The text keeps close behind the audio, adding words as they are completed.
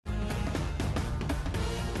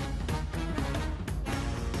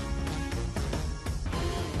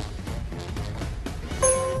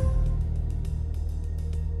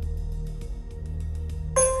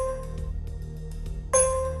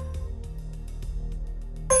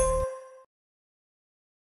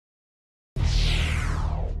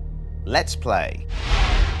Let's play.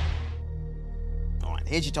 All right,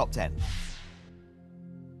 here's your top 10.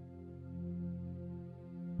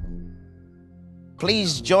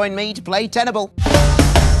 Please join me to play Tenable.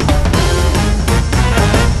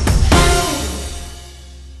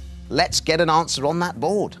 Let's get an answer on that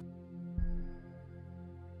board.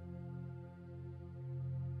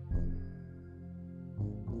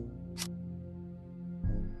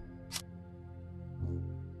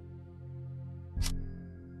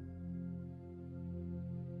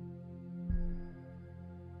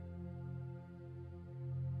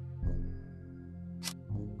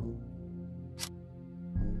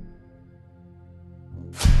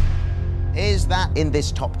 Is that in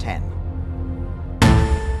this top 10?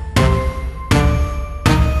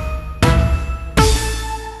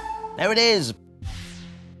 There it is.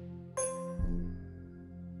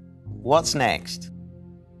 What's next?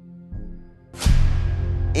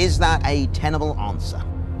 Is that a tenable answer?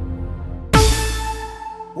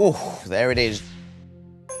 Oh, there it is.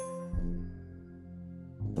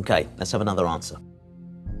 Okay, let's have another answer.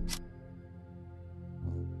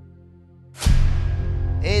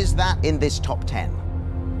 Is that in this top 10?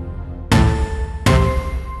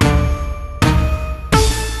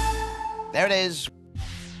 There it is.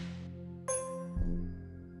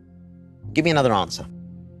 Give me another answer.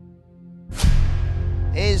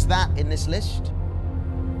 Is that in this list?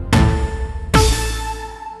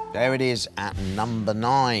 There it is at number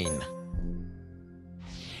 9.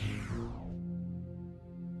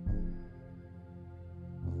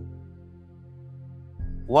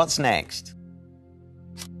 What's next?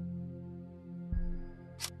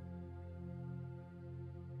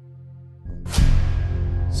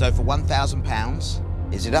 So for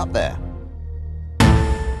 £1,000, is it up there?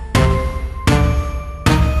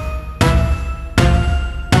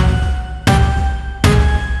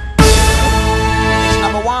 It's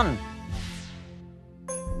number 1.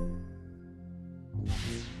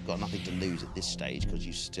 Got nothing to lose at this stage because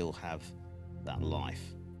you still have that life.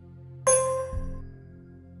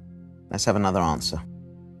 Let's have another answer.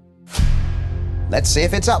 Let's see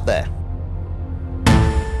if it's up there.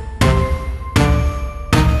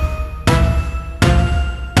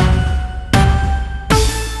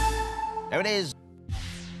 There it is.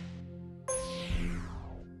 Do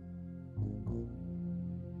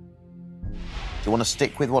you want to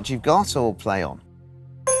stick with what you've got or play on?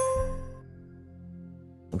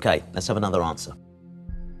 Okay, let's have another answer.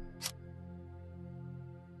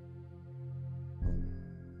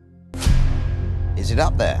 Is it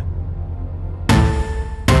up there?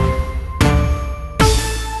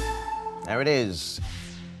 There it is.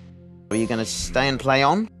 Are you going to stay and play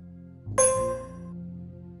on?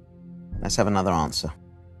 Let's have another answer.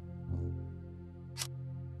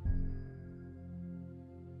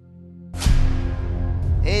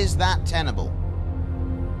 Is that tenable?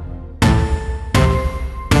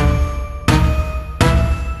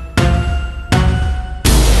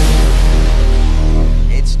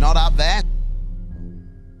 It's not up there.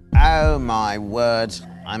 Oh my word,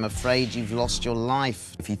 I'm afraid you've lost your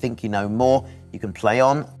life. If you think you know more, you can play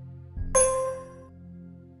on.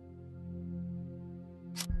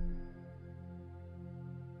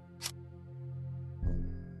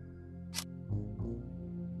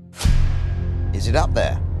 Is it up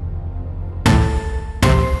there?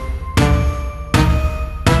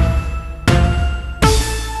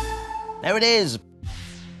 There it is.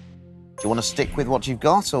 Do you want to stick with what you've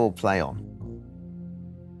got or play on?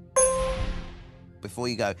 Before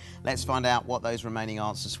you go, let's find out what those remaining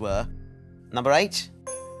answers were. Number 8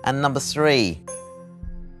 and number 3.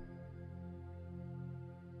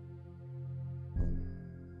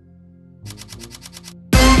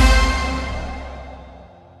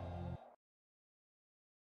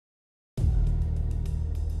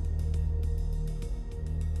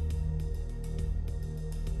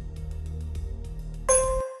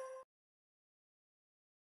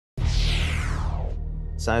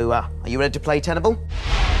 So, are you ready to play Tenable?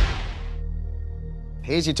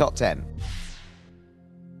 Here's your top 10.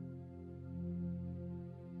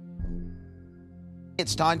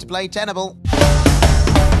 It's time to play Tenable.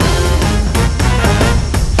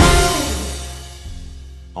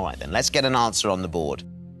 All right then, let's get an answer on the board.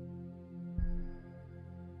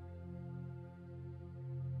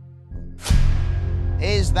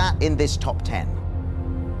 Is that in this top 10?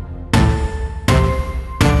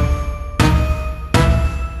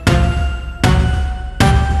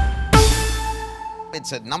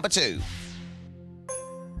 It's at number 2.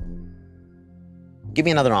 Give me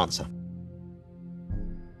another answer.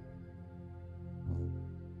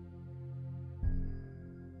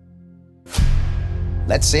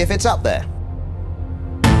 Let's see if it's up there.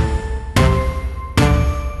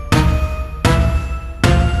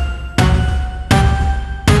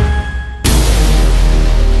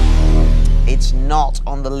 not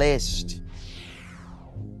on the list.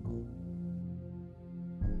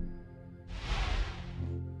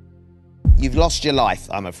 You've lost your life,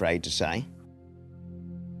 I'm afraid to say.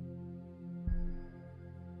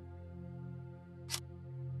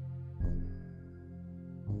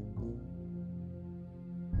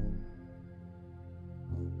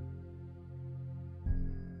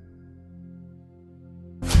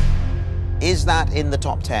 Is that in the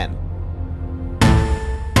top 10?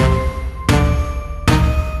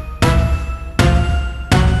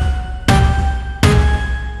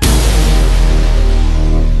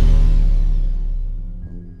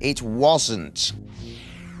 It wasn't.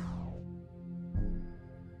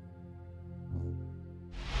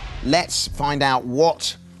 Let's find out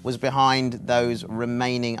what was behind those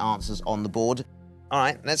remaining answers on the board. All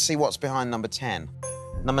right, let's see what's behind number 10.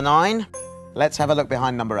 Number 9, let's have a look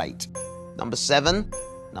behind number 8. Number 7,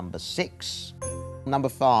 number 6, number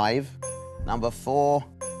 5, number 4,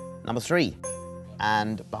 number 3.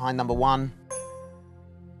 And behind number 1,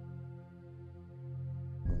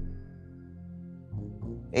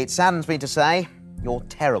 it saddens me to say, you're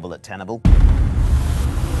terrible at Tenable.